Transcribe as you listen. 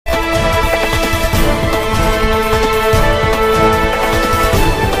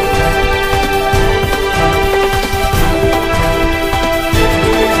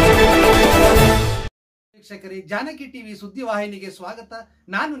ವೀಕ್ಷಕರೇ, ಜಾನಕಿ ಟಿವಿ ಸುದ್ದಿವಾಹಿನಿಗೆ ಸ್ವಾಗತ.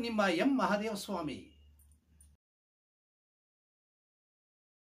 ನಾನು ನಿಮ್ಮ ಎಂ ಮಹದೇವಸ್ವಾಮಿ.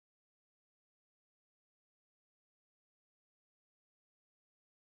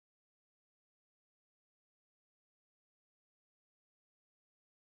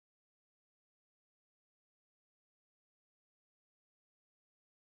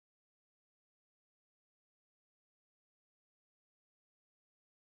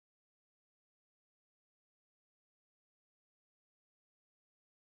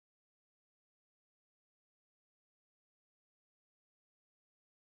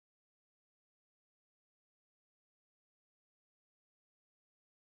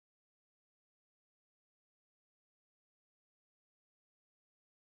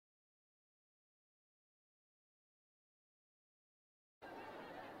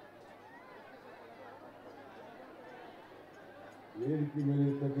 ವೇದಿಕೆ ಮೇಲೆ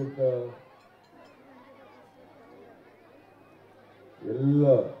ಇರ್ತಕ್ಕಂಥ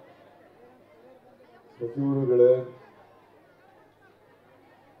ಎಲ್ಲ ಸಚಿವರುಗಳೇ,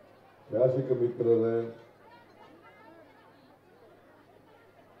 ಶಾಸಕ ಮಿತ್ರರೇ,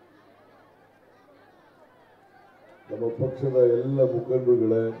 ನಮ್ಮ ಪಕ್ಷದ ಎಲ್ಲ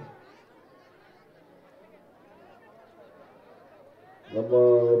ಮುಖಂಡರುಗಳೇ, ನಮ್ಮ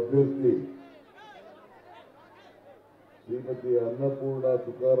ಅಭ್ಯರ್ಥಿ ಶ್ರೀಮತಿ ಅನ್ನಪೂರ್ಣ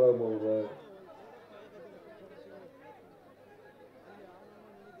ತುಕಾರಾಮ್ ಅವರ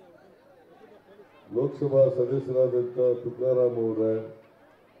ಲೋಕಸಭಾ ಸದಸ್ಯರಾದಂಥ ತುಕಾರಾಮ್ ಅವರ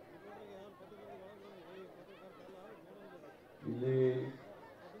ಇಲ್ಲಿ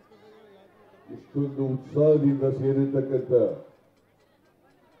ಇಷ್ಟೊಂದು ಉತ್ಸಾಹದಿಂದ ಸೇರಿರ್ತಕ್ಕಂಥ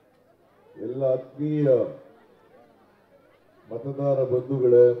ಎಲ್ಲ ಆತ್ಮೀಯ ಮತದಾರ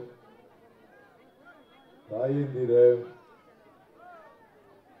ಬಂಧುಗಳೇ, ತಾಯಂದಿರೇ,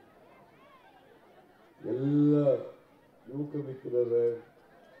 ಎಲ್ಲ ಯುವಕ ಮಿತ್ರರೇ,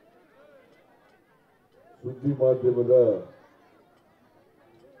 ಸುದ್ದಿ ಮಾಧ್ಯಮದ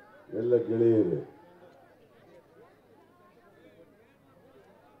ಎಲ್ಲ ಗೆಳೆಯರೇ,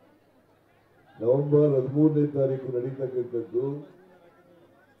 ನವೆಂಬರ್ 13ನೇ ತಾರೀಕು ನಡೀತಕ್ಕಂಥದ್ದು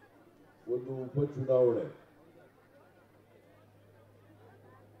ಒಂದು ಉಪಚುನಾವಣೆ.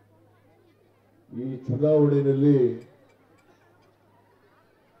 ಈ ಚುನಾವಣೆಯಲ್ಲಿ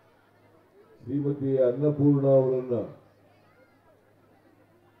ಶ್ರೀಮತಿ ಅನ್ನಪೂರ್ಣ ಅವರನ್ನ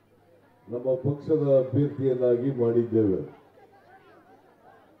ನಮ್ಮ ಪಕ್ಷದ ಅಭ್ಯರ್ಥಿಯನ್ನಾಗಿ ಮಾಡಿದ್ದೇವೆ.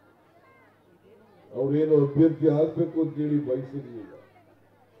 ಅವರೇನು ಅಭ್ಯರ್ಥಿ ಆಗಬೇಕು ಅಂತೇಳಿ ಬಯಸಿರಲಿಲ್ಲ.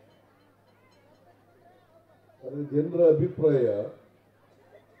 ಆದರೆ ಜನರ ಅಭಿಪ್ರಾಯ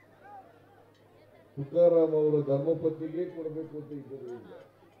ತುಕಾರಾಮ್ ಅವರ ಧರ್ಮಪತ್ನಿಗೆ ಕೊಡಬೇಕು ಅಂತ ಇದ್ದರಿಂದ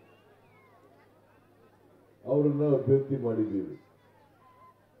ಅವರನ್ನ ಅಭ್ಯರ್ಥಿ ಮಾಡಿದ್ದೀವಿ.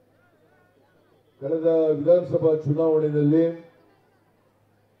 ಕಳೆದ ವಿಧಾನಸಭಾ ಚುನಾವಣೆಯಲ್ಲಿ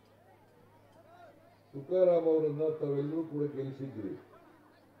ತುಕಾರಾಮ್ ಅವರನ್ನ ತಾವೆಲ್ಲರೂ ಕೂಡ ಗೆಲ್ಲಿಸಿದ್ರಿ.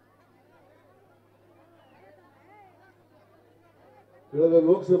 ಕಳೆದ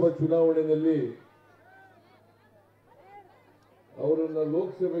ಲೋಕಸಭಾ ಚುನಾವಣೆಯಲ್ಲಿ ಅವರನ್ನ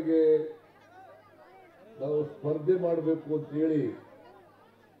ಲೋಕಸಭೆಗೆ ನಾವು ಸ್ಪರ್ಧೆ ಮಾಡಬೇಕು ಅಂತ ಹೇಳಿ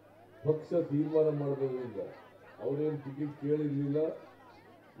ಪಕ್ಷ ತೀರ್ಮಾನ ಮಾಡೋದ್ರಿಂದ ಅವರೇನು ಟಿಕೆಟ್ ಕೇಳಿರ್ಲಿಲ್ಲ,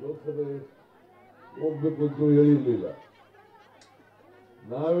 ಲೋಕಸಭೆ ಹೋಗ್ಬೇಕು ಅಂತ ಹೇಳಿರ್ಲಿಲ್ಲ.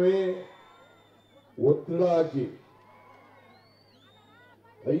 ನಾವೇ ಒತ್ತಡ ಹಾಕಿ,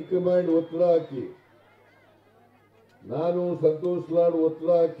 ಹೈಕಮಾಂಡ್ ಒತ್ತಡ ಹಾಕಿ, ನಾನು ಸಂತೋಷ್ ಲಾಡ್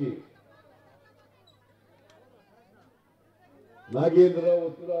ಒತ್ತಡ ಹಾಕಿ, ನಾಗೇಂದ್ರ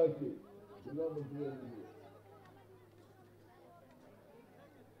ಒತ್ತಡ ಹಾಕಿ ಜಿಲ್ಲಾ ಮಂತ್ರಿಯಾಗಿದ್ದೀವಿ.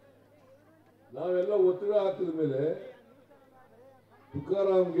 ನಾವೆಲ್ಲ ಒತ್ತಡ ಹಾಕಿದ ಮೇಲೆ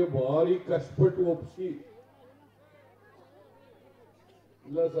ತುಕಾರಾಮ್ಗೆ ಭಾರಿ ಕಷ್ಟಪಟ್ಟು ಒಪ್ಪಿಸಿ,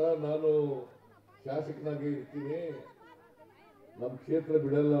 ಇಲ್ಲ ಸರ್ ನಾನು ಶಾಸಕನಾಗಿ ಇರ್ತೀನಿ, ನಮ್ಮ ಕ್ಷೇತ್ರ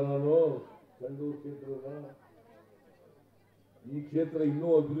ಬಿಡಲ್ಲ, ನಾನು ಸಂಡೂರು ಕ್ಷೇತ್ರದ ಈ ಕ್ಷೇತ್ರ ಇನ್ನೂ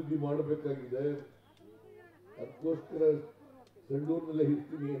ಅಭಿವೃದ್ಧಿ ಮಾಡಬೇಕಾಗಿದೆ, ಅದಕ್ಕೋಸ್ಕರ ಸಂಡೂರಿನಲ್ಲೇ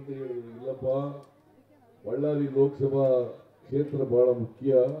ಇರ್ತೀನಿ ಅಂತ ಹೇಳಿದ್ರು. ಇಲ್ಲಪ್ಪ, ಬಳ್ಳಾರಿ ಲೋಕಸಭಾ ಕ್ಷೇತ್ರ ಬಹಳ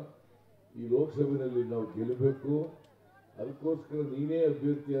ಮುಖ್ಯ, ಈ ಲೋಕಸಭೆಯಲ್ಲಿ ನಾವು ಗೆಲ್ಲಬೇಕು, ಅದಕ್ಕೋಸ್ಕರ ನೀನೇ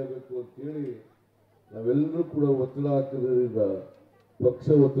ಅಭ್ಯರ್ಥಿ ಆಗಬೇಕು ಅಂತೇಳಿ ನಾವೆಲ್ಲರೂ ಕೂಡ ಒತ್ತಡ ಹಾಕಿದ್ರಿಂದ, ಪಕ್ಷ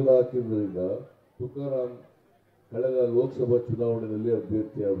ಒತ್ತಡ ಹಾಕಿದ್ರಿಂದ ತುಕಾರಾಮ್ ಕಳೆದ ಲೋಕಸಭಾ ಚುನಾವಣೆಯಲ್ಲಿ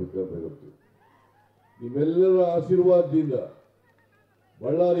ಅಭ್ಯರ್ಥಿ ಆಗಬೇಕಾಗುತ್ತೆ. ನಿಮ್ಮೆಲ್ಲರ ಆಶೀರ್ವಾದದಿಂದ,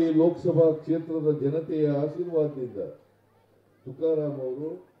 ಬಳ್ಳಾರಿ ಲೋಕಸಭಾ ಕ್ಷೇತ್ರದ ಜನತೆಯ ಆಶೀರ್ವಾದದಿಂದ ತುಕಾರಾಮ್ ಅವರು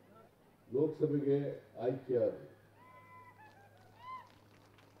ಲೋಕಸಭೆಗೆ ಆಯ್ಕೆಯಾದರು.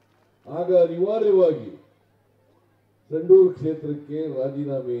 ಆಗ ಅನಿವಾರ್ಯವಾಗಿ ಸಂಡೂರು ಕ್ಷೇತ್ರಕ್ಕೆ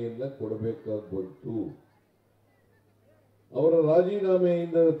ರಾಜೀನಾಮೆಯನ್ನ ಕೊಡಬೇಕಾಗಿ ಬಂತು. ಅವರ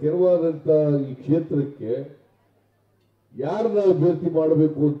ರಾಜೀನಾಮೆಯಿಂದ ತೆರವಾದಂತ ಈ ಕ್ಷೇತ್ರಕ್ಕೆ ಯಾರನ್ನ ಅಭ್ಯರ್ಥಿ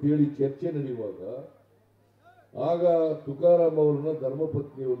ಮಾಡಬೇಕು ಅಂತೇಳಿ ಚರ್ಚೆ ನಡೆಯುವಾಗ ಆಗ ತುಕಾರಾಮ್ ಅವರನ್ನ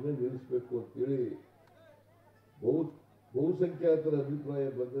ಧರ್ಮಪತ್ನಿಯವ್ರನ್ನೇ ನಿಲ್ಲಿಸಬೇಕು ಅಂತೇಳಿ ಬಹುಸಂಖ್ಯಾತರ ಅಭಿಪ್ರಾಯ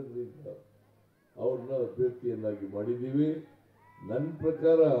ಬಂದದ್ರಿಂದ ಅವ್ರನ್ನ ಅಭ್ಯರ್ಥಿಯನ್ನಾಗಿ ಮಾಡಿದ್ದೀವಿ. ನನ್ನ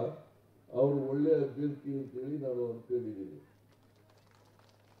ಪ್ರಕಾರ ಅವರು ಒಳ್ಳೆ ಅಭ್ಯರ್ಥಿ ಅಂತೇಳಿ ನಾನು ಅನ್ಕೊಂಡಿದ್ದೀನಿ.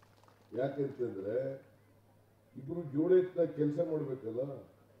 ಯಾಕಂತಂದ್ರೆ ಇಬ್ರು ಜೋಡೆತ್ತ ಕೆಲಸ ಮಾಡ್ಬೇಕಲ್ಲ,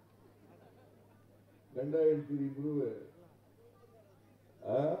 ಗಂಡ ಹೇಳ್ತೀರಿ ಇಬ್ರು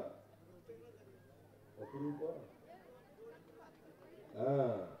ಅಪರೂಪ.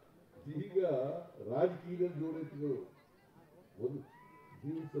 ಈಗ ರಾಜಕೀಯದಲ್ಲಿ ಜೋಡೆತ್ತುಗಳು ಒಂದು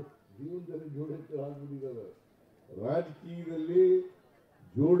ಜೀವನದಲ್ಲಿ ಜೋಡೆತ್ತು ಆಗ್ಬಿಟ್ಟಿದ್ದಾರೆ. ರಾಜಕೀಯದಲ್ಲಿ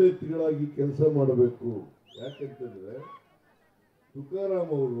ಜೋಡೆತ್ತುಗಳಾಗಿ ಕೆಲಸ ಮಾಡಬೇಕು. ಯಾಕಂತಂದ್ರೆ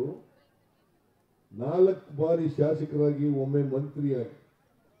ತುಕಾರಾಮ್ ಅವರು 4 ಬಾರಿ ಶಾಸಕರಾಗಿ ಒಮ್ಮೆ ಮಂತ್ರಿಯಾಗಿ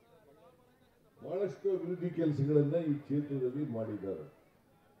ಬಹಳಷ್ಟು ಅಭಿವೃದ್ಧಿ ಕೆಲಸಗಳನ್ನ ಈ ಕ್ಷೇತ್ರದಲ್ಲಿ ಮಾಡಿದ್ದಾರೆ.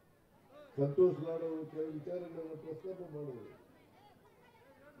 ಸಂತೋಷ್ ಲಾಡ್ ಅವರು ಕೆಲವು ವಿಚಾರಗಳನ್ನು ಪ್ರಸ್ತಾಪ ಮಾಡಿದರು.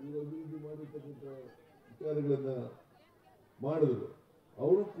 ಇವರು ಅಭಿವೃದ್ಧಿ ಮಾಡಿರ್ತಕ್ಕಂಥ ವಿಚಾರಗಳನ್ನ ಮಾಡಿದ್ರು.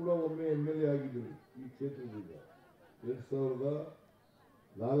 ಅವರು ಕೂಡ ಒಮ್ಮೆ MLA ಆಗಿದ್ದರು ಈ ಕ್ಷೇತ್ರದಿಂದ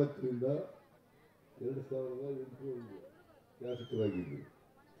 2004ರಿಂದ 2008 ಶಾಸಕರಾಗಿದ್ದರು.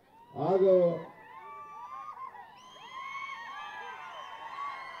 ಆಗ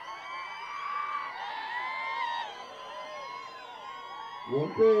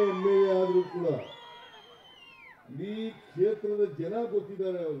ಒಮ್ಮೆ MLA ಆದ್ರೂ ಕೂಡ ಈ ಕ್ಷೇತ್ರದ ಜನ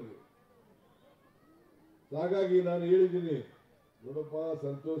ಗೊತ್ತಿದ್ದಾರೆ ಅವರಿಗೆ. ಹಾಗಾಗಿ ನಾನು ಹೇಳಿದ್ದೀನಿ, ನೋಡಪ್ಪ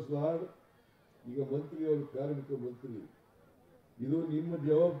ಸಂತೋಷ್ ಲಾಡ್ ಈಗ ಮಂತ್ರಿ, ಅವರು ಕಾರ್ಮಿಕ ಮಂತ್ರಿ, ಇದು ನಿಮ್ಮ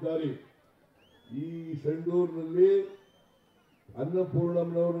ಜವಾಬ್ದಾರಿ. ಈ ಸಂಡೂರಿನಲ್ಲಿ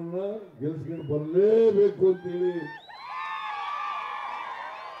ಅನ್ನಪೂರ್ಣಮ್ಮನವರನ್ನ ಗೆಲ್ಸ್ಕೊಂಡು ಬರಲೇಬೇಕು ಅಂತೇಳಿ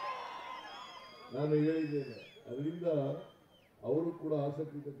ನಾನು ಹೇಳಿದ್ದೇನೆ. ಅದರಿಂದ ಅವರು ಕೂಡ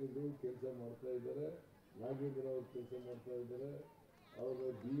ಆಸಕ್ತಿ ತಗೊಂಡು ಕೆಲಸ ಮಾಡ್ತಾ ಇದ್ದಾರೆ. ನಾಗೇಂದ್ರ ಅವರು ಕೆಲಸ ಮಾಡ್ತಾ ಇದ್ದಾರೆ, ಅವರ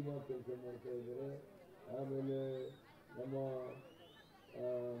ಭೀಮಾ ಕೆಲಸ ಮಾಡ್ತಾ ಇದ್ದಾರೆ. ಆಮೇಲೆ ನಮ್ಮ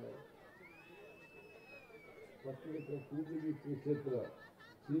ಪಕ್ಷದ ಕೂಡ್ಲಿಗಿ ಕ್ಷೇತ್ರ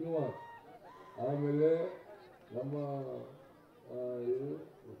ಶ್ರೀನಿವಾಸ್, ಆಮೇಲೆ ನಮ್ಮ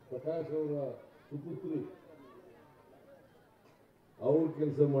ಪ್ರಕಾಶ್ ಅವರ ಸುಪುತ್ರಿ ಅವರು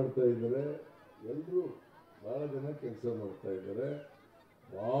ಕೆಲಸ ಮಾಡ್ತಾ ಇದ್ದಾರೆ. ಎಲ್ಲರೂ ಬಹಳ ಜನ ಕೆಲಸ ಮಾಡ್ತಾ ಇದ್ದಾರೆ.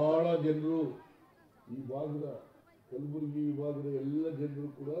 ಬಹಳ ಜನರು ಈ ಭಾಗದ ಕಲಬುರಗಿ ವಿಭಾಗದ ಎಲ್ಲ ಜನರು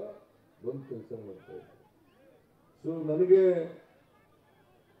ಕೂಡ ಬಂದು ಕೆಲಸ ಮಾಡ್ತಾ ಇದ್ದಾರೆ. ಸೊ ನನಗೆ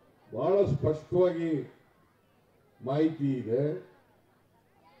ಬಹಳ ಸ್ಪಷ್ಟವಾಗಿ ಮಾಹಿತಿ ಇದೆ.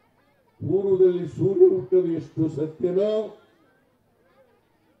 ಪೂರ್ವದಲ್ಲಿ ಸೂರ್ಯ ಹುಟ್ಟೋದು ಎಷ್ಟು ಸತ್ಯನೋ,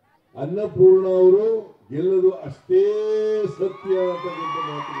 ಅನ್ನಪೂರ್ಣ ಅವರು ಗೆಲ್ಲೋದು ಅಷ್ಟೇ ಸತ್ಯ ಅಂತಕ್ಕಂಥ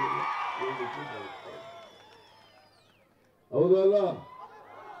ಮಾತುಗಳು ಹೌದಲ್ಲ?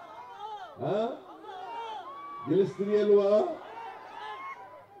 ಗೆಲ್ಲಿಸ್ತೀರಿ ಅಲ್ವಾ?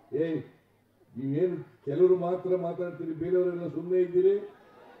 ನೀವೇನು ಕೆಲವರು ಮಾತ್ರ ಮಾತಾಡ್ತೀರಿ, ಬೇರೆಯವರೆಲ್ಲ ಸುಮ್ಮನೆ ಇದ್ದೀರಿ.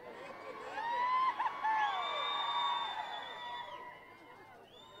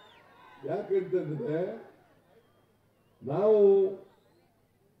 ಯಾಕಂತಂದ್ರೆ ನಾವು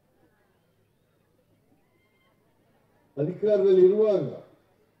ಅಧಿಕಾರದಲ್ಲಿ ಇರುವಾಗ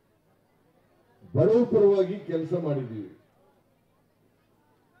ಬಡವರ ಪರವಾಗಿ ಕೆಲಸ ಮಾಡಿದ್ದೀವಿ.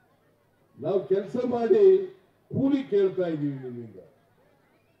 ನಾವು ಕೆಲಸ ಮಾಡಿ ಕೂಲಿ ಕೇಳ್ತಾ ಇದ್ದೀವಿ. ನಿಮ್ಮಿಂದ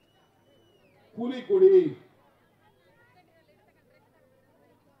ಕೂಲಿ ಕೊಡಿ.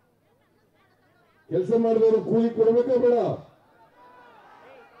 ಕೆಲಸ ಮಾಡಿದವರು ಕೂಲಿ ಕೊಡಬೇಕಾ ಬೇಡ?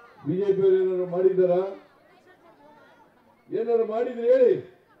 ಬಿಜೆಪಿಯವರು ಏನಾದ್ರು ಮಾಡಿದಾರ? ಏನಾದ್ರು ಮಾಡಿದ್ರೆ ಹೇಳಿ.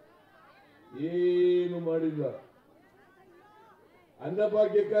 ಏನು ಮಾಡಿಲ್ಲ.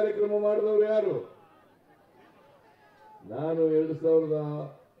 ಅನ್ನಭಾಗ್ಯ ಕಾರ್ಯಕ್ರಮ ಮಾಡಿದವರು ಯಾರು? ನಾನು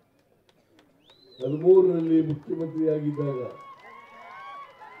 2013ರಲ್ಲಿ ಮುಖ್ಯಮಂತ್ರಿ ಆಗಿದ್ದಾಗ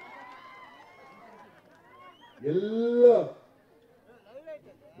ಎಲ್ಲ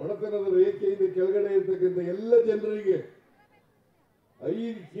ಬಡತನದ ರೇಖೆಯಿಂದ ಕೆಳಗಡೆ ಇರ್ತಕ್ಕಂಥ ಎಲ್ಲ ಜನರಿಗೆ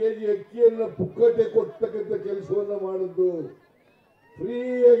 5 kg ಅಕ್ಕಿಯನ್ನ ಪುಕ್ಕಟೆ ಕೊಡ್ತಕ್ಕಂಥ ಕೆಲಸವನ್ನ ಮಾಡಿದ್ದು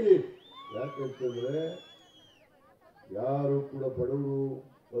ಫ್ರೀಯಾಗಿ. ಯಾಕಂತಂದ್ರೆ ಯಾರು ಕೂಡ ಬಡವರು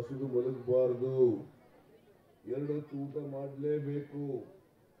ಹಸಿದು ಮಲಗಬಾರದು, 2 ಹೊತ್ತು ಊಟ ಮಾಡಲೇಬೇಕು.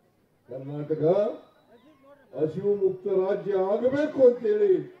 ಕರ್ನಾಟಕ ಹಸಿವು ಮುಕ್ತ ರಾಜ್ಯ ಆಗಬೇಕು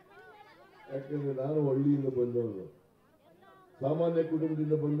ಅಂತೇಳಿ. ಯಾಕಂದ್ರೆ ನಾನು ಹಳ್ಳಿಯಿಂದ ಬಂದವನು, ಸಾಮಾನ್ಯ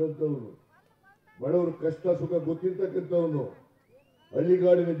ಕುಟುಂಬದಿಂದ ಬಂದಂತವನು, ಬಡವರ ಕಷ್ಟ ಸುಖ ಗೊತ್ತಿರ್ತಕ್ಕಂಥವನು,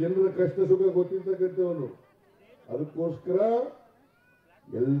 ಹಳ್ಳಿಗಾಡಿನ ಜನರ ಕಷ್ಟ ಸುಖ ಗೊತ್ತಿರ್ತಕ್ಕಂಥವನು. ಅದಕ್ಕೋಸ್ಕರ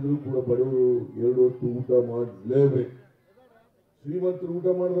ಎಲ್ಲರೂ ಕೂಡ ಬಡವರು 2 ಹೊತ್ತು ಊಟ ಮಾಡಲೇಬೇಕು. ಶ್ರೀಮಂತರು ಊಟ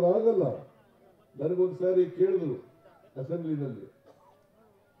ಮಾಡಿದ್ರೆ ಆಗಲ್ಲ. ನನಗೊಂದ್ಸಾರಿ ಕೇಳಿದ್ರು ಅಸೆಂಬ್ಲಿನಲ್ಲಿ,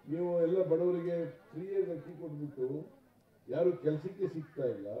 ನೀವು ಎಲ್ಲ ಬಡವರಿಗೆ ಫ್ರೀಯಾಗಿ ಅಕ್ಕಿ ಕೊಟ್ಬಿಟ್ಟು ಯಾರು ಕೆಲಸಕ್ಕೆ ಸಿಗ್ತಾ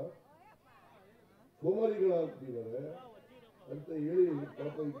ಇಲ್ಲ, ಸೋಮಾರಿಗಳಾಗ್ತಿದ್ದಾರೆ ಅಂತ ಹೇಳಿ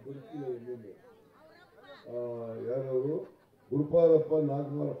ಪಾಪ ಈಗ ಬರ್ತಿಲ್ಲ. ಎಲ್ಲೆಲ್ಲಿ ಯಾರವರು ಗುರುಪಾದಪ್ಪ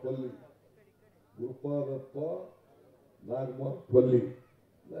ನಾಗಮಾರಪಲ್ಲಿ, ಗುರುಪಾದಪ್ಪ ನಾಗಮಾರಪಲ್ಲಿ.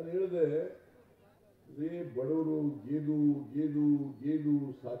 ನಾನು ಹೇಳಿದೆ, ಬಡವರು ಗೇದು ಗೇದು ಗೇದು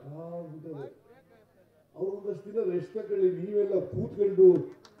ಸಾಕಾಗ್ಬಿಟ್ಟದೆ. ಅವ್ರು ಒಂದಷ್ಟು ದಿನ ರೆಸ್ಟ್ ತಗೊಳ್ಳಿ. ನೀವೆಲ್ಲ ಕೂತ್ಕೊಂಡು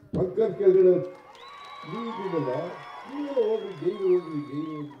ಪಂಕದ ಕೆಳಗಡೆ ನೀವಿದ್ದೀರಲ್ಲ, ನೀವೆಲ್ಲ ಹೋಗ್ರಿ, ಜೈಲು ಹೋಗ್ರಿ,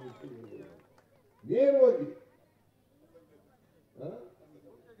 ಜೈಲು ಹೋಗ್ರಿ ನೇರವಾಗಿ.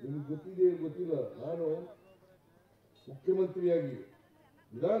 ನಿಮ್ಗೆ ಗೊತ್ತಿದೆ ಗೊತ್ತಿಲ್ಲ, ನಾನು ಮುಖ್ಯಮಂತ್ರಿಯಾಗಿ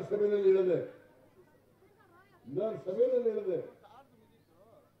ವಿಧಾನಸಭೆಯಲ್ಲಿ ಹೇಳಿದೆ,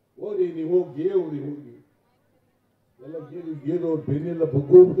 ಹೋಗಿ ನೀವು ಹೋಗಿ ಹೋಗಿ ಹೋಗಿ ಎಲ್ಲ ಗೇದು ಗೇದು ಅವ್ರ ಬೆನ್ನೆಲ್ಲ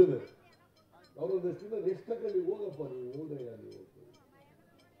ಬಗ್ಗೋಗ್ತದೆ. ಅವರೊಂದಷ್ಟು ದಿನ ರೆಸ್ಟ್ ತಗೊಳ್ಳಿ, ಹೋಗಪ್ಪ ನೀವು, ಹೋದಯ್ಯ ನೀವು.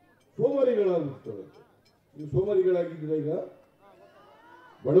 ಸೋಮಾರಿಗಳಾಗ್ಬಿಡ್ತಾರೆ. ನೀವು ಸೋಮಾರಿಗಳಾಗಿದ್ದೀರ ಈಗ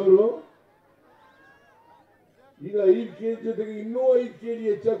ಬಡವರು. ಈಗ 5 kg ಜೊತೆಗೆ ಇನ್ನೂ 5 kg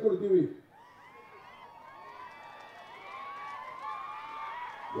ಹೆಚ್ಚಾಗಿ ಕೊಡ್ತೀವಿ.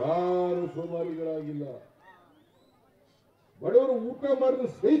 ಯಾರು ಸೋಮಾರಿಗಳಾಗಿಲ್ಲ. ಬಡವರು ಊಟ ಮಾಡಿದ್ರೆ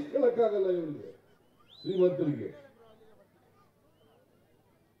ಸಹಿಸ್ಕೊಳ್ಳಕ್ಕಾಗಲ್ಲ ಇವರಿಗೆ, ಶ್ರೀಮಂತರಿಗೆ.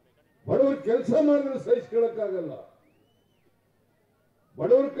 ಬಡವರು ಕೆಲಸ ಮಾಡಿದ್ರೆ ಸಹಿಸ್ಕೊಳ್ಳಕ್ಕಾಗಲ್ಲ,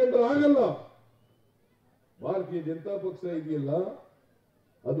 ಬಡವರು ಕಂಡ್ರೆ ಆಗಲ್ಲ. ಭಾರತೀಯ ಜನತಾ ಪಕ್ಷ ಇದೆಯಲ್ಲ,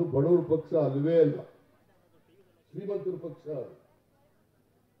 ಅದು ಬಡವರ ಪಕ್ಷ ಅಲ್ವೇ ಅಲ್ಲ, ಶ್ರೀಮಂತರ ಪಕ್ಷ. ಅದು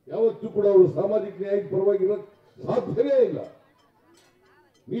ಯಾವತ್ತೂ ಕೂಡ ಅವರು ಸಾಮಾಜಿಕ ನ್ಯಾಯದ ಪರವಾಗಿರೋಕ್ ಸಾಧ್ಯವೇ ಇಲ್ಲ,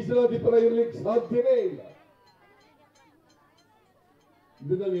 ಮೀಸಲಾತಿ ಪರ ಇರ್ಲಿಕ್ಕೆ ಸಾಧ್ಯವೇ ಇಲ್ಲ.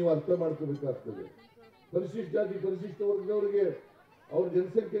 ಇದನ್ನ ನೀವು ಅರ್ಥ ಮಾಡ್ಕೋಬೇಕಾಗ್ತದೆ. ಪರಿಶಿಷ್ಟ ಜಾತಿ ಪರಿಶಿಷ್ಟ ವರ್ಗದವರಿಗೆ ಅವರ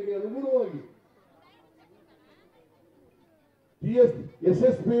ಜನಸಂಖ್ಯೆಗೆ ಅನುಗುಣವಾಗಿ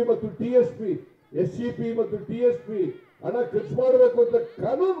SSP ಮತ್ತು TSP, SCP ಮತ್ತು TSP ಹಣ ಖರ್ಚು ಮಾಡಬೇಕು ಅಂತ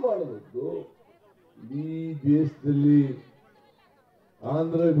ಕಾನೂನು ಮಾಡೋದು ಈ ದೇಶದಲ್ಲಿ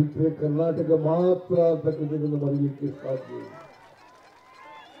ಆಂಧ್ರ ಬಿಟ್ಟರೆ ಕರ್ನಾಟಕ ಮಾತ್ರ ಅಂತಕ್ಕಂಥದ್ದನ್ನು ಮರೀಲಿಕ್ಕೆ ಸಾಧ್ಯ ಇಲ್ಲ.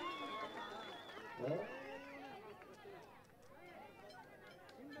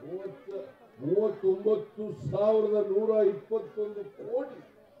 39,121 ಕೋಟಿ,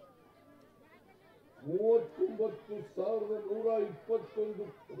 39,121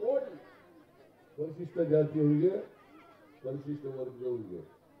 ಕೋಟಿ ಪರಿಶಿಷ್ಟ ಜಾತಿಯವರಿಗೆ, ಪರಿಶಿಷ್ಟ ವರ್ಗದವರಿಗೆ.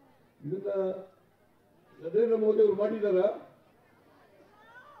 ಇದನ್ನ ನರೇಂದ್ರ ಮೋದಿ ಅವರು ಮಾಡಿದಾರ?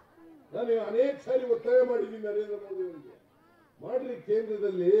 ನಾನು ಅನೇಕ ಸಾರಿ ಒತ್ತಾಯ ಮಾಡಿದ್ದೀನಿ ನರೇಂದ್ರ ಮೋದಿ ಅವರಿಗೆ, ಮಾಡ್ಲಿ.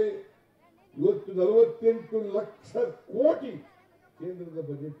 ಕೇಂದ್ರದಲ್ಲಿ ಇವತ್ತು 48 ಲಕ್ಷ ಕೋಟಿ ಕೇಂದ್ರದ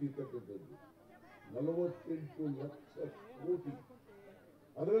ಬಜೆಟ್ ಇರ್ತಕ್ಕಂಥದ್ದು, 48 ಲಕ್ಷ ಕೋಟಿ.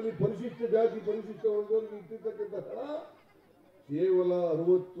 ಅದರಲ್ಲಿ ಪರಿಶಿಷ್ಟ ಜಾತಿ ಪರಿಶಿಷ್ಟ ವರ್ಗದವರಿಗೆ ಇಟ್ಟಿರ್ತಕ್ಕಂಥ ಹಣ ಕೇವಲ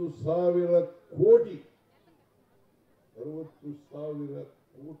 60,000 ಕೋಟಿ. 60,000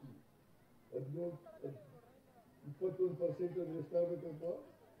 ಕೋಟಿ, 21% ಅಂದ್ರೆ ಎಷ್ಟಾಗಬೇಕಪ್ಪ?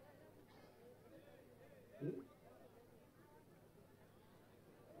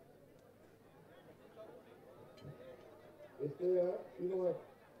 ಎಷ್ಟೇ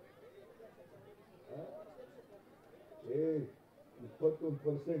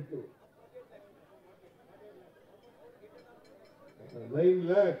 21%, 9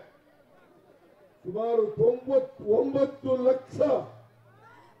 lakh, ಸುಮಾರು 99 ಲಕ್ಷ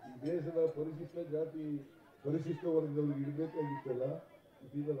ಈ ದೇಶದ ಪರಿಶಿಷ್ಟ ಜಾತಿ ಪರಿಶಿಷ್ಟ ವರ್ಗದವರಿಗೆ ಇಡಬೇಕಾಗಿತ್ತಲ್ಲ,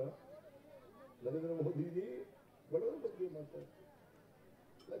 ಇದಲ್ಲ. ನರೇಂದ್ರ ಮೋದಿಜಿ ಬಡವರ ಬಗ್ಗೆ ಮಾತಾಡ್ತಾರೆ.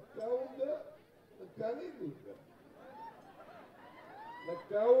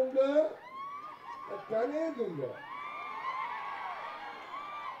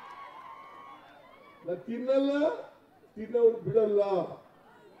 ತಿನ್ನಲ್ಲ, ತಿನ್ನೋರು ಬಿಡಲ್ಲ.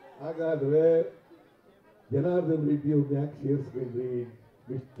 ಹಾಗಾದ್ರೆ ಜನಾರ್ದನ್ ರೆಡ್ಡಿ ಅವ್ರನ್ನ ಯಾಕೆ ಸೇರಿಸ್ಕೊಂಡ್ರಿ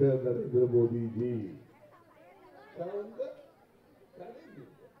ಮಿಸ್ಟರ್ ನರೇಂದ್ರ ಮೋದಿಜಿ?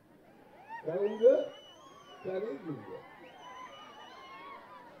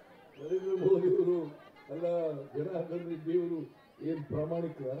 ನರೇಂದ್ರ ಮೋದಿ ಅವರು ಅಲ್ಲ, ಜನಾರ್ದನ್ ರೆಡ್ಡಿ ಅವರು ಏನ್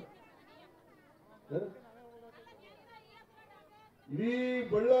ಪ್ರಾಮಾಣಿಕ? ಇಡೀ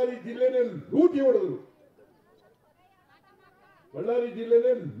ಬಳ್ಳಾರಿ ಜಿಲ್ಲೆನೇ ಲೂಟಿ ಹೊಡೆದ್ರು, ಬಳ್ಳಾರಿ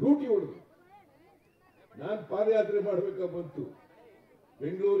ಜಿಲ್ಲೆನೇ ಲೂಟಿ ಹೊಡೆದ್ರು. ನಾನು ಪಾದಯಾತ್ರೆ ಮಾಡಬೇಕಾ ಬಂತು,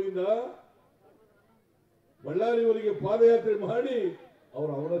 ಬೆಂಗಳೂರಿಂದ ಬಳ್ಳಾರಿವರೆಗೆ ಪಾದಯಾತ್ರೆ ಮಾಡಿ ಅವರ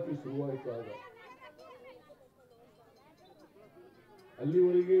ಅವನತಿ ಶುರುವಾಯಿತು. ಆಗ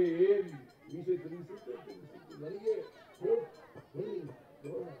ಅಲ್ಲಿವರೆಗೆ ಏನ್ ಮೀಸೆ ತಿರುಗಿಸುತ್ತೆ ನನಗೆ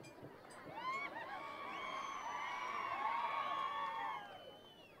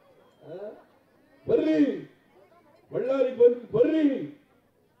ಬರ್ರಿ ಬಳ್ಳಾರಿ ಬರ್ರಿ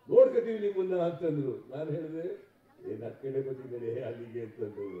ನೋಡ್ಕತೀವಿ ನಿಮ್ಮನ್ನ ಅಂತಂದ್ರು. ನಾನು ಹೇಳಿದೆ ಏನ್ ಆ ಕಡೆ ಬಂದಿದ್ದಾರೆ ಅಲ್ಲಿಗೆ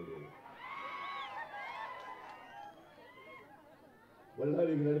ಅಂತಂದ್ರು.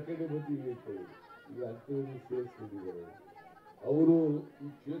 ಬಳ್ಳಾರಿಗೆ ನಡ್ಕೊಂಡೆ ಬರ್ತೀವಿ ಅಂತ ಈಗ ಅಂಥವ್ರನ್ನು ಸೇರಿಸ್ಕೊಂಡಿದ್ದಾರೆ. ಅವರು ಈ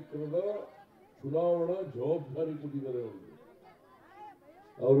ಕ್ಷೇತ್ರದ ಚುನಾವಣಾ ಜವಾಬ್ದಾರಿ ಕೊಟ್ಟಿದ್ದಾರೆ.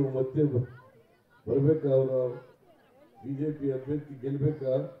 ಅವರು ಮತ್ತೆ ಬರ್ಬೇಕಾ? ಅವರ ಬಿಜೆಪಿ ಅಭ್ಯರ್ಥಿ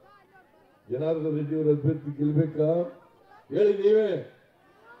ಗೆಲ್ಬೇಕಾ? ಜನಾರ್ದನ್ ರೆಡ್ಡಿ ಅವರ ಅಭ್ಯರ್ಥಿ ಗೆಲ್ಬೇಕಾ? ಹೇಳಿ ನೀವೇ.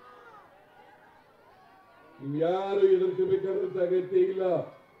 ಯಾರು ಎದುರಿಸಬೇಕಾದಂತ ಅಗತ್ಯ ಇಲ್ಲ.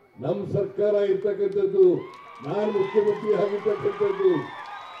 ನಮ್ಮ ಸರ್ಕಾರ ಇರ್ತಕ್ಕಂಥದ್ದು, ನಾನು ಮುಖ್ಯಮಂತ್ರಿ ಆಗಿರ್ತಕ್ಕಂಥದ್ದು.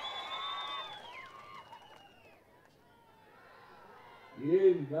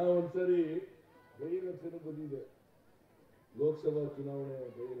 ನಾವೊಂದ್ಸರಿ ಬೈ ಎಲೆಕ್ಷನ್ ಬಂದಿದೆ, ಲೋಕಸಭಾ ಚುನಾವಣೆ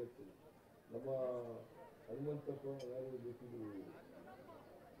ಬೈ ಎಲೆಕ್ಷನ್. ನಮ್ಮ ಹನುಮಂತಪ್ಪ ಯಾರು ಗೊತ್ತಿದ್ರು,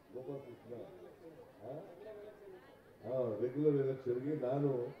 ಗೋಪಾಲಕೃಷ್ಣ, ರೆಗ್ಯುಲರ್ ಎಲೆಕ್ಷನ್ಗೆ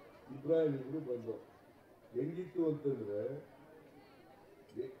ನಾನು ಇಬ್ರಾಹಿಂ ಇಬ್ರು ಬಂದು ಹೇಗಿತ್ತು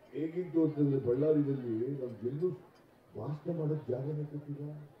ಅಂತಂದ್ರೆ ಬಳ್ಳಾರಿಯಲ್ಲಿ ನಮ್ಗೆಲ್ಲೂ ಭಾಷಣ ಮಾಡೋಕ್ ಜಾಗನೇ ಕೊಟ್ಟಿಲ್ಲ.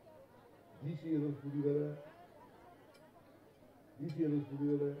 ಡಿಸಿ ಎದುರಿಸ್ಬಿಟ್ಟಿದ್ದಾರೆ.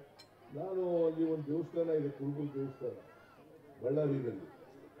 ನಾನು ಅಲ್ಲಿ ಒಂದು ದೇವಸ್ಥಾನ ಇದೆ, ಕುರುಬರ ದೇವಸ್ಥಾನ ಬಳ್ಳಾರಿಯಲ್ಲಿ.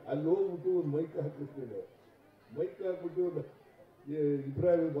 ಅಲ್ಲಿ ಹೋಗ್ಬಿಟ್ಟು ಒಂದು ಮೈಕ್ ಹಾಕಿಸ್ಕೊಂಡೆ. ಮೈಕ್ ಹಾಕ್ಬಿಟ್ಟು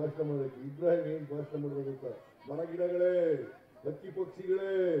ಇಬ್ರಾಹಿಂ ಭಾಷಣ ಮಾಡೋಕ್ಕೆ. ಇಬ್ರಾಹಿಂ ಏನ್ ಭಾಷಣ ಮಾಡೋದು ಗೊತ್ತಾ? ಮರ ಗಿಡಗಳೇ, ಹಕ್ಕಿ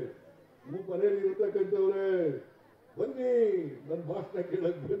ಪಕ್ಷಿಗಳೇ, ಮನೆಯಲ್ಲಿ ಇರತಕ್ಕಂಥವ್ರೆ, ಬನ್ನಿ ನನ್ನ ಭಾಷಣ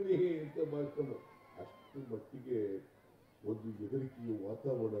ಕೇಳಕ್ ಬನ್ನಿ ಅಂತ ಭಾಷಣ. ಅಷ್ಟು ಮಟ್ಟಿಗೆ ಒಂದು ಹೆದರಿಕೆಯ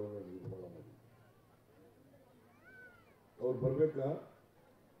ವಾತಾವರಣವನ್ನು ನಿರ್ಮಾಣ ಮಾಡಿ. ಅವ್ರು ಬರ್ಬೇಕಾ?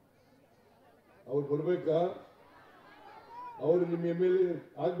 ಅವ್ರು ನಿಮ್ಮ MLA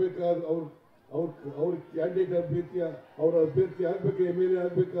ಆಗ್ಬೇಕಾ? ಅವ್ರ ಕ್ಯಾಂಡಿಡೇಟ್ ಅವ್ರ ಅಭ್ಯರ್ಥಿ ಆಗ್ಬೇಕಾ? MLA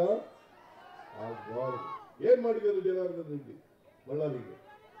ಆಗ್ಬೇಕಾ? ಏನ್ ಮಾಡಿದ್ದಾರೆ ಜನಾರ್ದನ್ ರೆಡ್ಡಿ ಬಳ್ಳಾರಿಗೆ?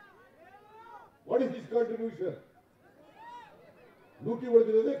 What is this contribution? ಲೂಟಿ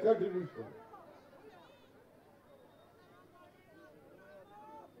ಹೊಡೆದಿರೋದೇ ಕಾಂಟ್ರಿಬ್ಯೂಷನ್.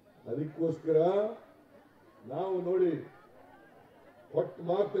 ಅದಕ್ಕೋಸ್ಕರ ನಾವು ನೋಡಿ ಕೊಟ್ಟ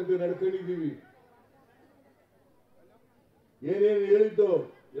ಮಾತಂತೆ ನಡ್ಕೊಂಡಿದ್ದೀವಿ. ಏನೇನು ಹೇಳಿದ್ದು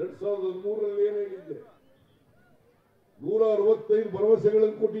 2003ರಲ್ಲಿ ಏನ್ ಹೇಳಿದ್ದೆ? 165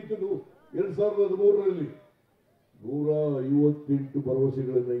 ಭರವಸೆಗಳನ್ನು ಕೊಟ್ಟಿದ್ದು 2003ರಲ್ಲಿ. 158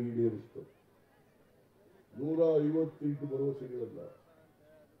 ಭರವಸೆಗಳನ್ನ ಈಡೇರಿಸಿತು. 158 ಭರವಸೆಗಳನ್ನ.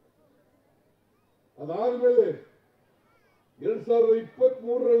 ಅದಾದ್ಮೇಲೆ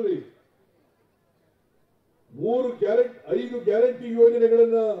 2023ರಲ್ಲಿ 5 ಗ್ಯಾರಂಟಿ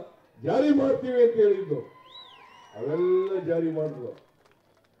ಯೋಜನೆಗಳನ್ನ ಜಾರಿ ಮಾಡ್ತೀವಿ ಅಂತ ಹೇಳಿದ್ದು. ಅವೆಲ್ಲ ಜಾರಿ ಮಾಡಿದ್ರು.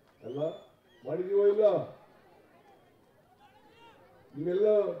 ಅಲ್ಲ ಮಾಡಿದೀವೋ ಇಲ್ಲ? ನೀವೆಲ್ಲ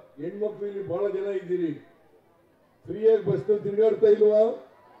ಹೆಣ್ಮಕ್ಳು ಇಲ್ಲಿ ಬಹಳ ಜನ ಇದ್ದೀರಿ. ಫ್ರೀಯಾಗಿ ಬಸ್ ತಿರುಗಾಡ್ತಾ ಇಲ್ವಾ?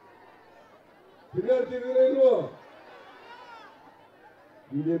 ತಿರುಗಾಡ್ತಿದ್ದೀರಾ ಇಲ್ವಾ?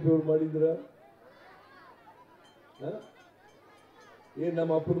 ಬಿಜೆಪಿ ಅವ್ರು ಮಾಡಿದ್ರ? ಏನ್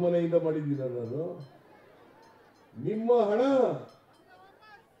ನಮ್ಮ ಅಪ್ಪನ ಮನೆಯಿಂದ ಮಾಡಿದ್ದೀನ ನಾನು? ನಿಮ್ಮ ಹಣ,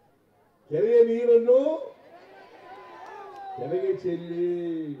 ಕೆರೆಯ ನೀರನ್ನು ಕೆರೆಗೆ ಚೆಲ್ಲಿ,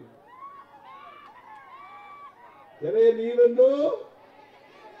 ಕೆರೆಯ ನೀರನ್ನು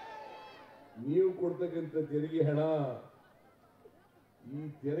ನೀವು ಕೊಡ್ತಕ್ಕಂಥ ತೆರಿಗೆ ಹಣ, ಈ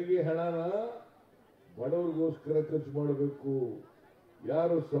ತೆರಿಗೆ ಹಣನ ಬಡವರಿಗೋಸ್ಕರ ಖರ್ಚು ಮಾಡಬೇಕು.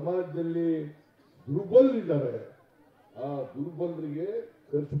 ಯಾರು ಸಮಾಜದಲ್ಲಿ ದುರ್ಬಲರಿದ್ದಾರೆ ಆ ದುರ್ಬಲರಿಗೆ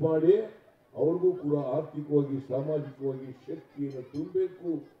ಖರ್ಚು ಮಾಡಿ ಅವ್ರಿಗೂ ಕೂಡ ಆರ್ಥಿಕವಾಗಿ ಸಾಮಾಜಿಕವಾಗಿ ಶಕ್ತಿಯನ್ನು ತುಂಬಬೇಕು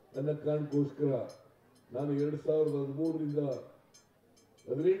ಅನ್ನೋ ಕಾರಣಕ್ಕೋಸ್ಕರ ನಾನು 2013ರಿಂದ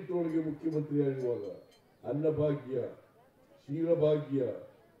 2018ರವರೆಗೆ ಮುಖ್ಯಮಂತ್ರಿ ಆಗಿರುವಾಗ ಅನ್ನಭಾಗ್ಯ, ಕ್ಷೀರಭಾಗ್ಯ,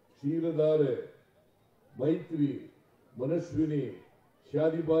 ಕ್ಷೀರಧಾರೆ, ಮೈತ್ರಿ, ಮನಸ್ವಿನಿ,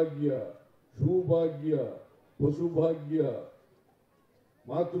 ಶಾದಿಭಾಗ್ಯ, ಸೌಭಾಗ್ಯ, ಪಶುಭಾಗ್ಯ,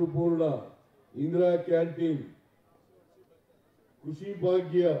 ಮಾತೃಪೂರ್ಣ, ಇಂದಿರಾ ಕ್ಯಾಂಟೀನ್, ಕೃಷಿ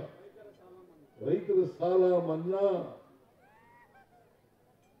ಭಾಗ್ಯ, ರೈತರ ಸಾಲ ಮನ್ನಾ,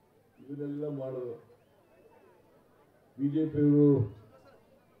 ಇದನ್ನೆಲ್ಲ ಮಾಡೋದು. ಬಿಜೆಪಿಯವರು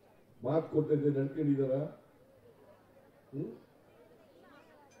ಮಾತು ಕೊಟ್ಟಂತೆ ನಡ್ಕೊಂಡಿದಾರ?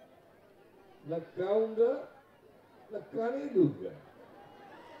 ನಕ್ಕಾವುಂಗ ನಕ್ಕಾನೇ ದುರ್ಗ.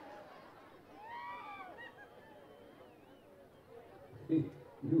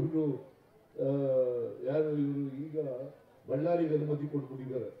 ಇವರು ಯಾರು ಇವರು ಈಗ ಬಳ್ಳಾರಿಗೆ ಅನುಮತಿ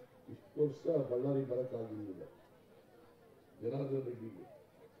ಕೊಟ್ಬಿಟ್ಟಿದ್ದಾರೆ. ಇಷ್ಟು ವರ್ಷ ಬಳ್ಳಾರಿ ಬರಕ್ಕಾಗಲಿಲ್ಲ ಜನಾರ್ದನ್ ರೆಡ್ಡಿಗೆ.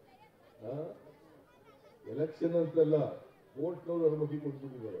 ಎಲೆಕ್ಷನ್ ಅಂತಲ್ಲ, ಕೋರ್ಟ್ನವರು ಅನುಮತಿ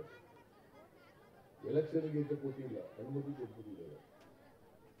ಕೊಟ್ಬಿಟ್ಟಿದ್ದಾರೆ. ಎಲೆಕ್ಷನ್ಗೆ ಅಂತ ಕೊಟ್ಟಿಲ್ಲ, ಅನುಮತಿ ಕೊಟ್ಬಿಟ್ಟಿದ್ದಾರೆ.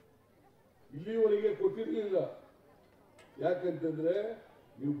 ಇಲ್ಲಿವರೆಗೆ ಕೊಟ್ಟಿರಲಿಲ್ಲ. ಯಾಕಂತಂದ್ರೆ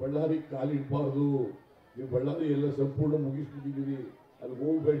ನೀವು ಬಳ್ಳಾರಿ ಕಾಲಿಡಬಾರ್ದು, ನೀವು ಬಳ್ಳಾರಿ ಎಲ್ಲ ಸಂಪೂರ್ಣ ಮುಗಿಸ್ಬಿಟ್ಟಿದ್ದೀರಿ, ಅಲ್ಲಿ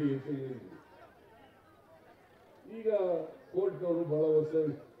ಹೋಗಬೇಡಿ ಅಂತ ಹೇಳಿದ್ವಿ. ಈಗ ಕೋರ್ಟ್ನವರು ಬಹಳ ವರ್ಷ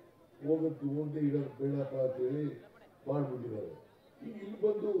ಹೋಗದೆ ಇಡೋದು ಬೇಡಪ್ಪ ಅಂತ ಹೇಳಿ ಮಾಡ್ಬಿಟ್ಟಿದ್ದಾರೆ. ಈಗ ಇಲ್ಲಿ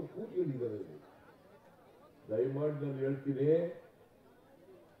ಬಂದು ಕೂತ್ಕೊಂಡಿದ್ದಾರೆ. ದಯಮಾಡಿ ನಾನು ಹೇಳ್ತೀನಿ,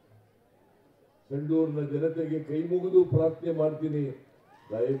 ಸಂಡೂರಿನ ಜನತೆಗೆ ಕೈ ಮುಗಿದು ಪ್ರಾರ್ಥನೆ ಮಾಡ್ತೀನಿ,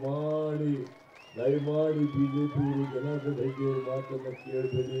 ದಯಮಾಡಿ ಬಿಜೆಪಿಯವರು ಜನಾರ್ದನ ರೆಡ್ಡಿಯವರು ಮಾತನ್ನ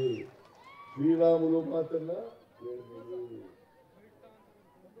ಕೇಳಬೇಡಿ, ಶ್ರೀರಾಮುಲು ಮಾತನ್ನ ಕೇಳಬೇಡಿ.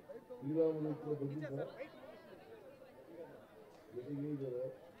 ಶ್ರೀರಾಮುಲು ಬಂದಿದ್ದ ಜೊತೆಗೆ ಇದ್ದಾರೆ,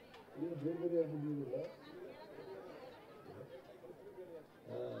 ಏನು ಬೇರೆ ಬೇರೆ ಆಗ್ಬಿಟ್ಟಿರಲ್ಲ.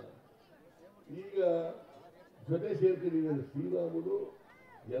 ಈಗ ಜೊತೆ ಸೇರ್ಕೊಂಡಿದ್ದಾರೆ ಶ್ರೀರಾಮುಲು,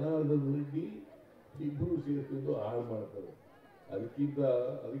 ಜನಾರ್ದನ ರೆಡ್ಡಿ ಇಬ್ಬರು ಸೇರ್ಕೊಂಡು ಹಾಳು ಮಾಡ್ತಾರೆ.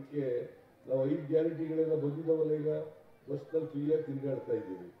 ಅದಕ್ಕೆ ನಾವು 5 ಗ್ಯಾರಂಟಿಗಳೆಲ್ಲ ಬಂದಿದ್ದಾವಲ್ಲ, ಈಗ ಬಸ್ನಲ್ಲಿ ಫ್ರೀಯಾಗಿ ತಿರುಗಾಡ್ತಾ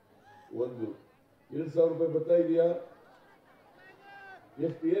ಇದ್ದೀವಿ. 2,000 ರೂಪಾಯಿ ಬರ್ತಾ ಇದೆಯಾ?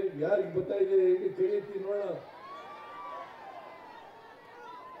 ಎಷ್ಟು ಯಾರಿಗೆ ಬರ್ತಾ ಇದೆ ಹೇಗೆ ಕೈ ಎತ್ತಿ ನೋಡೋಣ.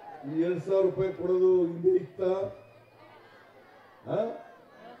 ಈ 2,000 ರೂಪಾಯಿ ಕೊಡೋದು ಹಿಂದೆ ಇತ್ತ?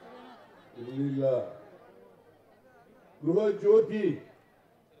 ಇರಲಿಲ್ಲ. ಗೃಹ ಜ್ಯೋತಿ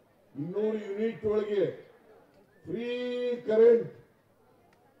 200 ಯೂನಿಟ್ ಒಳಗೆ ಫ್ರೀ ಕರೆಂಟ್,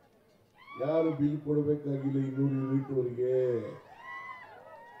 ಯಾರು ಬಿಲ್ ಕೊಡಬೇಕಾಗಿಲ್ಲ. 200 ಯೂನಿಟ್ ವರೆಗೆ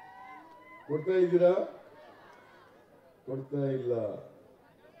ಕೊಡ್ತಾ ಇದ್ದೀರಾ? ಕೊಡ್ತಾ ಇಲ್ಲ.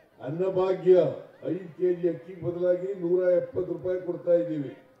 ಅನ್ನಭಾಗ್ಯ 5 ಕೆಜಿ ಅಕ್ಕಿ ಬದಲಾಗಿ 170 ರೂಪಾಯಿ ಕೊಡ್ತಾ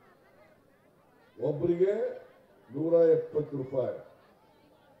ಇದ್ದೀವಿ. ಒಬ್ಬರಿಗೆ 170 ರೂಪಾಯಿ.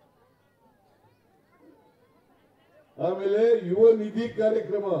 ಆಮೇಲೆ ಯುವ ನಿಧಿ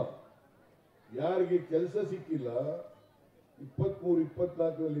ಕಾರ್ಯಕ್ರಮ, ಯಾರಿಗೆ ಕೆಲಸ ಸಿಕ್ಕಿಲ್ಲ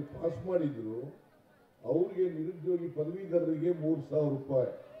 23-24ರಲ್ಲಿ ಪಾಸ್ ಮಾಡಿದ್ರು ಅವ್ರಿಗೆ, ನಿರುದ್ಯೋಗಿ ಪದವೀಧರರಿಗೆ 3,000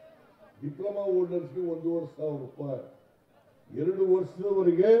 ರೂಪಾಯಿ, ಡಿಪ್ಲೊಮಾ ಹೋಲ್ಡರ್ಸ್ಗೆ 1,500 ರೂಪಾಯಿ, 2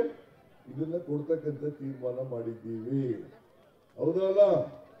 ವರ್ಷದವರೆಗೆ ಇದನ್ನ ಕೊಡ್ತಕ್ಕಂಥ ತೀರ್ಮಾನ ಮಾಡಿದ್ದೀವಿ. ಹೌದಲ್ಲ?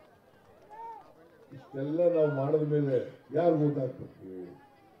 ಇಷ್ಟೆಲ್ಲ ನಾವು ಮಾಡಿದ ಮೇಲೆ ಯಾರು ಓಟ್ ಹಾಕ್ಬಿಡ್ತೀವಿ?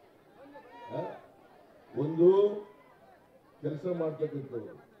 ಒಂದು ಕೆಲಸ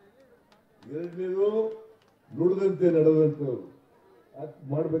ಮಾಡ್ತಕ್ಕಂಥವ್ರು, ಎರಡನೇದು ನುಡಿದಂತೆ ನಡೆದಂಥವ್ರು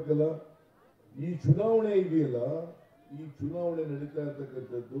ಮಾಡ್ಬೇಕಲ್ಲ. ಈ ಚುನಾವಣೆ ಇದೆಯಲ್ಲ, ಈ ಚುನಾವಣೆ ನಡೀತಾ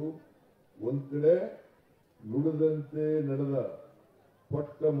ಇರ್ತಕ್ಕಂಥದ್ದು ಒಂದ್ ಕಡೆ ನುಡಿದಂತೆ ನಡೆದ,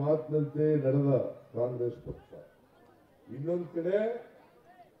 ಕೊಟ್ಟ ಮಾತಿನಂತೆ ನಡೆದ ಕಾಂಗ್ರೆಸ್ ಪಕ್ಷ, ಇನ್ನೊಂದ್ ಕಡೆ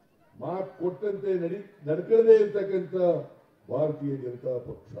ಮಾತು ಕೊಟ್ಟಂತೆ ನಡ್ಕೊಳ್ಳದೇ ಇರ್ತಕ್ಕಂಥ ಭಾರತೀಯ ಜನತಾ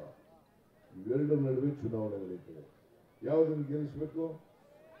ಪಕ್ಷ. ಇವೆರಡರ ನಡುವೆ ಚುನಾವಣೆ ನಡೀತದೆ. ಯಾವುದನ್ನು ಗೆಲ್ಲಿಸಬೇಕು?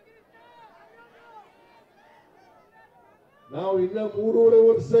 ನಾವು ಇನ್ನ 3.5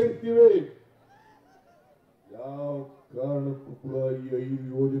 ವರ್ಷ ಇರ್ತೀವಿ. ಯಾವ ಕಾರಣಕ್ಕೂ ಕೂಡ ಈ 5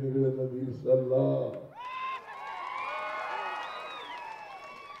 ಯೋಜನೆಗಳನ್ನು ನಿಲ್ಲಿಸಲ್ಲ.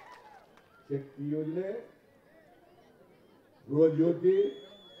 ಶಕ್ತಿ ಯೋಜನೆ, ಗೃಹ ಜ್ಯೋತಿ,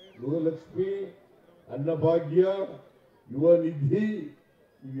 ಗೃಹಲಕ್ಷ್ಮಿ, ಅನ್ನಭಾಗ್ಯ, ಯುವ ನಿಧಿ,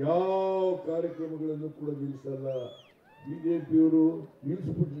 ಯಾವ ಕಾರ್ಯಕ್ರಮಗಳನ್ನು ಕೂಡ ನಿಲ್ಲಿಸಲ್ಲ. ಬಿಜೆಪಿಯವರು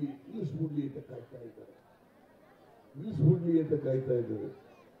ನಿಲ್ಲಿಸ್ಬಿಡ್ಲಿ ಅಂತ ಕಾಯ್ತಾ ಇದ್ದಾರೆ.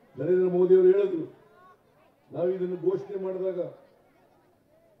 ನರೇಂದ್ರ ಮೋದಿ ಅವರು ಹೇಳಿದ್ರು, ನಾವು ಇದನ್ನು ಘೋಷಣೆ ಮಾಡಿದಾಗ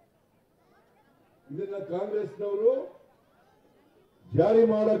ಇದನ್ನ ಕಾಂಗ್ರೆಸ್ನವರು ಜಾರಿ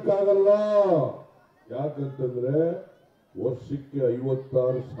ಮಾಡಕ್ಕಾಗಲ್ಲ. ಯಾಕಂತಂದ್ರೆ ವರ್ಷಕ್ಕೆ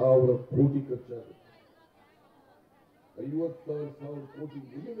 56,000 ಕೋಟಿ ಖರ್ಚಾಗುತ್ತೆ. 56,000 ಕೋಟಿ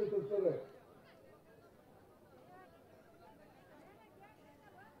ಎಲ್ಲಿಂದ ತರ್ತಾರೆ?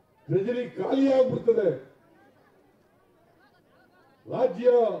 ಟ್ರೆಜರಿ ಖಾಲಿ ಆಗ್ಬಿಡ್ತದೆ, ರಾಜ್ಯ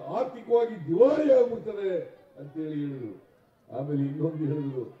ಆರ್ಥಿಕವಾಗಿ ದಿವಾಳಿ ಆಗ್ಬಿಡ್ತದೆ ಅಂತೇಳಿ ಹೇಳಿದ್ರು. ಆಮೇಲೆ ಇನ್ನೊಂದು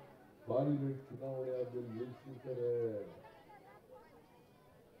ಹೇಳಿದ್ರು, ಪಾರ್ಲಿಮೆಂಟ್ ಚುನಾವಣೆ ಆದ್ಮೇಲೆ ನಿಲ್ಲಿಸ್ಬಿಡ್ತಾರೆ.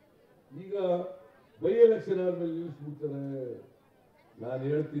 ಈಗ ಬೈ ಎಲೆಕ್ಷನ್ ಆದ್ಮೇಲೆ ನಿಲ್ಲಿಸ್ಬಿಡ್ತಾರೆ. ನಾನು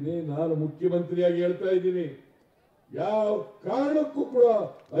ಹೇಳ್ತೀನಿ, ನಾನು ಮುಖ್ಯಮಂತ್ರಿಯಾಗಿ ಹೇಳ್ತಾ ಇದ್ದೀನಿ, ಯಾವ ಕಾರಣಕ್ಕೂ ಕೂಡ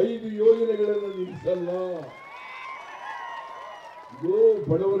 5 ಯೋಜನೆಗಳನ್ನು ನಿಲ್ಲಿಸಲ್ಲ. ಇದು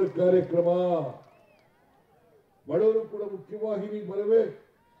ಬಡವರ ಕಾರ್ಯಕ್ರಮ. ಬಡವರು ಕೂಡ ಮುಖ್ಯವಾಹಿನಿಗೆ ಬರಬೇಕು.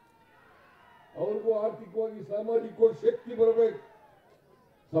 ಅವ್ರಿಗೂ ಆರ್ಥಿಕವಾಗಿ ಸಾಮಾಜಿಕವಾಗಿ ಶಕ್ತಿ ಬರಬೇಕು,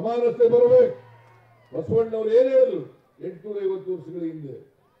 ಸಮಾನತೆ ಬರಬೇಕು. ಬಸವಣ್ಣವ್ರು ಏನ್ ಹೇಳಿದ್ರು 850 ವರ್ಷಗಳ ಹಿಂದೆ?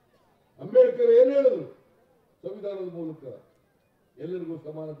 ಅಂಬೇಡ್ಕರ್ ಏನ್ ಹೇಳಿದ್ರು? ಸಂವಿಧಾನದ ಮೂಲಕ ಎಲ್ಲರಿಗೂ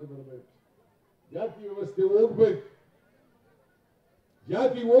ಸಮಾನತೆ ಬರಬೇಕು, ಜಾತಿ ವ್ಯವಸ್ಥೆ ಹೋಗ್ಬೇಕು.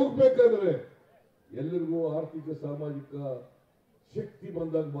 ಜಾತಿ ಹೋಗ್ಬೇಕಾದ್ರೆ ಎಲ್ಲರಿಗೂ ಆರ್ಥಿಕ ಸಾಮಾಜಿಕ ಶಕ್ತಿ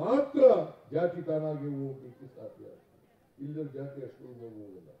ಬಂದಾಗ ಮಾತ್ರ ಜಾತಿ ತಾನಾಗಿ ಹೋಗ್ಲಿಕ್ಕೆ ಸಾಧ್ಯ. ಇಲ್ಲದ ಜಾತಿ ಅಷ್ಟು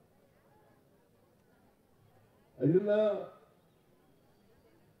ಹೋಗುವುದಿಲ್ಲ. ಇದನ್ನ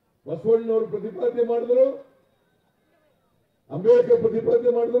ಬಸವಣ್ಣನವರು ಪ್ರತಿಪಾದನೆ ಮಾಡಿದ್ರು, ಅಂಬೇಡ್ಕರ್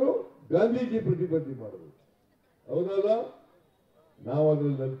ಪ್ರತಿಪಾದನೆ ಮಾಡಿದ್ರು, ಗಾಂಧೀಜಿ ಪ್ರತಿಪಾದನೆ ಮಾಡಿದ್ರು. ಹೌದಲ್ಲ? ನಾವು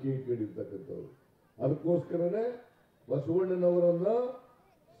ಅದ್ರಲ್ಲಿ ನಂಬಿಕೆ ಇಟ್ಕೊಂಡಿರ್ತಕ್ಕಂಥವ್ರು. ಅದಕ್ಕೋಸ್ಕರನೇ ಬಸವಣ್ಣನವರನ್ನ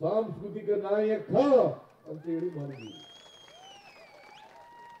ಸಾಂಸ್ಕೃತಿಕ ನಾಯಕ ಅಂತ ಹೇಳಿ ಮಾಡಿದ್ದೀವಿ.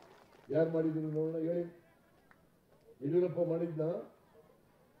 ಯಾರು ಮಾಡಿದ್ರು ನೋಡೋಣ, ಹೇಳಿ. ಯಡಿಯೂರಪ್ಪ ಮಾಡಿದ್ನ?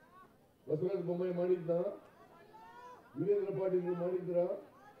 ಬಸವರಾಜ ಬೊಮ್ಮಾಯಿ ಮಾಡಿದ್ನ? ವೀರೇಂದ್ರ ಪಾಟೀಲ್ ಮಾಡಿದ್ರ?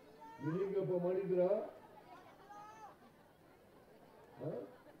 ನಿಲಿಂಗಪ್ಪ ಮಾಡಿದ್ರ?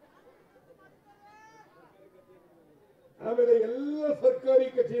 ಆಮೇಲೆ ಎಲ್ಲ ಸರ್ಕಾರಿ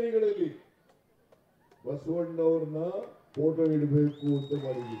ಕಚೇರಿಗಳಲ್ಲಿ ಬಸವಣ್ಣವ್ರನ್ನ ಫೋಟೋ ಇಡಬೇಕು ಅಂತ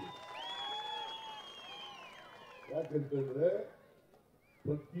ಮಾಡಿದ್ದೀವಿ. ಯಾಕಂತಂದ್ರೆ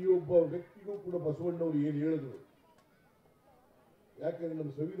ಪ್ರತಿಯೊಬ್ಬ ವ್ಯಕ್ತಿಗೂ ಕೂಡ ಬಸವಣ್ಣವ್ರು ಏನ್ ಹೇಳಿದ್ರು. ಯಾಕಂದ್ರೆ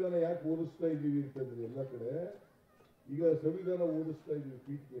ನಮ್ಮ ಸಂವಿಧಾನ ಯಾಕೆ ಓದಿಸ್ತಾ ಇದ್ದೀವಿ ಅಂತಂದ್ರೆ, ಎಲ್ಲ ಕಡೆ ಈಗ ಸಂವಿಧಾನ ಓದಿಸ್ತಾ ಇದ್ದೀವಿ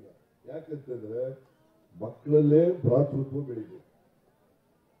ಪೀಠಿಕೆನ. ಯಾಕಂತಂದ್ರೆ ಮಕ್ಕಳಲ್ಲೇ ಭ್ರಾತೃತ್ವ ಬೆಳಿಬೇಕು,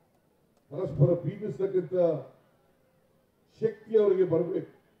 ಪರಸ್ಪರ ಪ್ರೀತಿಸ್ತಕ್ಕಂಥ ಶಕ್ತಿ ಅವರಿಗೆ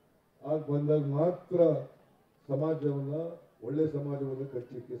ಬರಬೇಕು. ಆಗ ಬಂದಾಗ ಮಾತ್ರ ಸಮಾಜವನ್ನ, ಒಳ್ಳೆ ಸಮಾಜವನ್ನು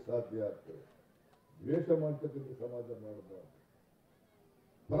ಕಟ್ಟಲಿಕ್ಕೆ ಸಾಧ್ಯ ಆಗ್ತದೆ. ದ್ವೇಷ ಮಾಡ್ತಕ್ಕಂಥ ಸಮಾಜ ಮಾಡಬಾರದು,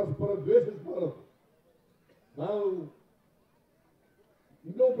 ಪರಸ್ಪರ ದ್ವೇಷಿಸಬಾರದು. ನಾವು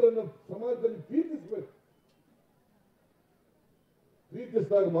ಇನ್ನೊಬ್ಬರನ್ನ ಸಮಾಜದಲ್ಲಿ ಪ್ರೀತಿಸಬೇಕು.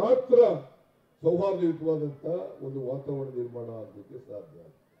 ಪ್ರೀತಿಸಿದಾಗ ಮಾತ್ರ ಸೌಹಾರ್ದಯುತವಾದಂತ ಒಂದು ವಾತಾವರಣ ನಿರ್ಮಾಣ ಆಗಲಿಕ್ಕೆ ಸಾಧ್ಯ.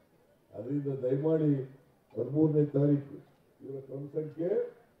 ಅದರಿಂದ ದಯಮಾಡಿ 13ನೇ ತಾರೀಕು ಇವರ ಕ್ರಮ ಸಂಖ್ಯೆ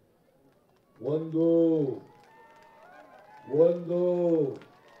 1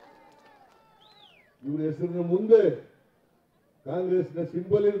 ಇವ್ರ ಹೆಸರಿನ ಮುಂದೆ ಕಾಂಗ್ರೆಸ್ನ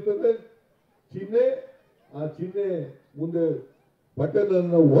ಸಿಂಬಲ್ ಇರ್ತದೆ, ಚಿಹ್ನೆ. ಆ ಚಿಹ್ನೆ ಮುಂದೆ ಬಟನ್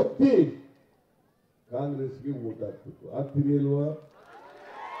ಅನ್ನು ಒತ್ತಿ ಕಾಂಗ್ರೆಸ್ಗೆ ವೋಟ್ ಹಾಕ್ಬೇಕು. ಆಗ್ತೀರಿ ಅಲ್ವಾ?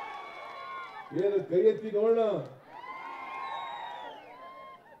 ಏನು ಕೈ ಎತ್ತಿ ನೋಡೋಣ.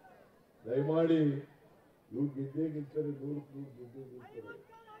 ದಯಮಾಡಿ ಇವ್ರು ಗೆದ್ದೇ ಗೆಲ್ತಾರೆ, 100 ಗೆದ್ದೇ ಗೆಲ್ತಾರೆ.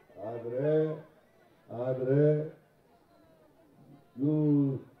 ಆದ್ರೆ ಇವು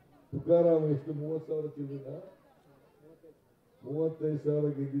ತುಕಾರಾಮ್ ಎಷ್ಟು 30,000 ಚಿಲ್ಲದ 35,000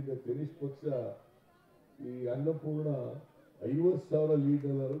 ಗೆದ್ದಿದ್ದ ಕನಿಷ್ಠ ಪಕ್ಷ ಈ ಅನ್ನಪೂರ್ಣ 50,000 ಲೀಡ್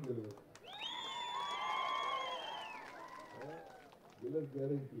ಎಲ್ಲರೂ ಗೆಲ್ಲಬೇಕು.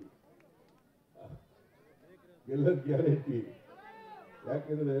 ಗೆಲ್ಲದ ಗ್ಯಾರಂಟಿ.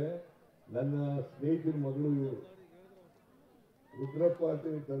 ಯಾಕಂದ್ರೆ ನನ್ನ ಸ್ನೇಹಿತರ ಮಗಳು ಇವರು ರುದ್ರಪ್ಪ ಅಂತ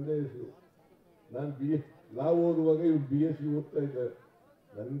ಇವ್ರ ತಂದೆ ಹೆಸರು. ನಾನು ಲಾ ಓದುವಾಗ ಇವ್ರು BSc ಓದ್ತಾ ಇದ್ದಾರೆ.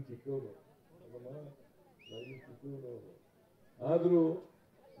 ನನಗೆ ಚಿಕ್ಕವನು, ಆದ್ರೂ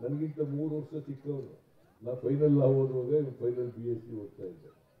ನನಗಿಂತ 3 ವರ್ಷ ಚಿಕ್ಕವನು. ನಾ ಫೈನಲ್ ಲಾ ಓದುವಾಗ ಇವ್ರು ಫೈನಲ್ BSc ಓದ್ತಾ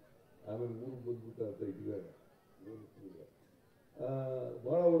ಇದ್ದೆ. ಆಮೇಲೆ ಊರಿಗೆ ಬಂದ್ಬಿಟ್ಟ ಅಂತ ಇಟ್ಟಾಗ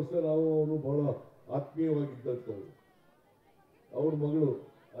ಬಹಳ ವರ್ಷ ನಾವು ಅವನು ಬಹಳ ಆತ್ಮೀಯವಾಗಿದ್ದಂಥವ್ರು, ಅವ್ರ ಮಗಳು.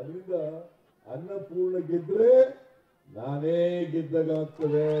 ಅದರಿಂದ ಅನ್ನಪೂರ್ಣ ಗೆದ್ರೆ ನಾನೇ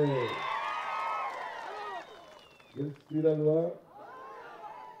ಗೆದ್ದಾಗ್ತದೆ. ಗೆಲ್ಸ್ತೀರಲ್ವಾ?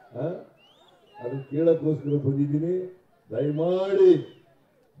 ಅದನ್ನ ಕೇಳಕ್ಕೋಸ್ಕರ ಬಂದಿದ್ದೀನಿ. ದಯಮಾಡಿ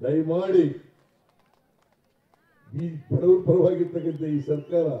ಬಡವರ ಪರವಾಗಿರ್ತಕ್ಕಂಥ ಈ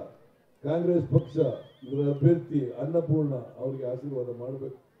ಸರ್ಕಾರ, ಕಾಂಗ್ರೆಸ್ ಪಕ್ಷ, ಇದರ ಅಭ್ಯರ್ಥಿ ಅನ್ನಪೂರ್ಣ ಅವರಿಗೆ ಆಶೀರ್ವಾದ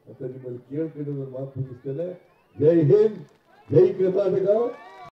ಮಾಡಬೇಕು ಅಂತ ನಿಮ್ಮಲ್ಲಿ ಕೇಳ್ಕೊಂಡು ಮಾತು ಮುಗಿಸ್ತೇನೆ. ಜೈ ಹಿಂದ್, ಜೈ ಕರ್ನಾಟಕ.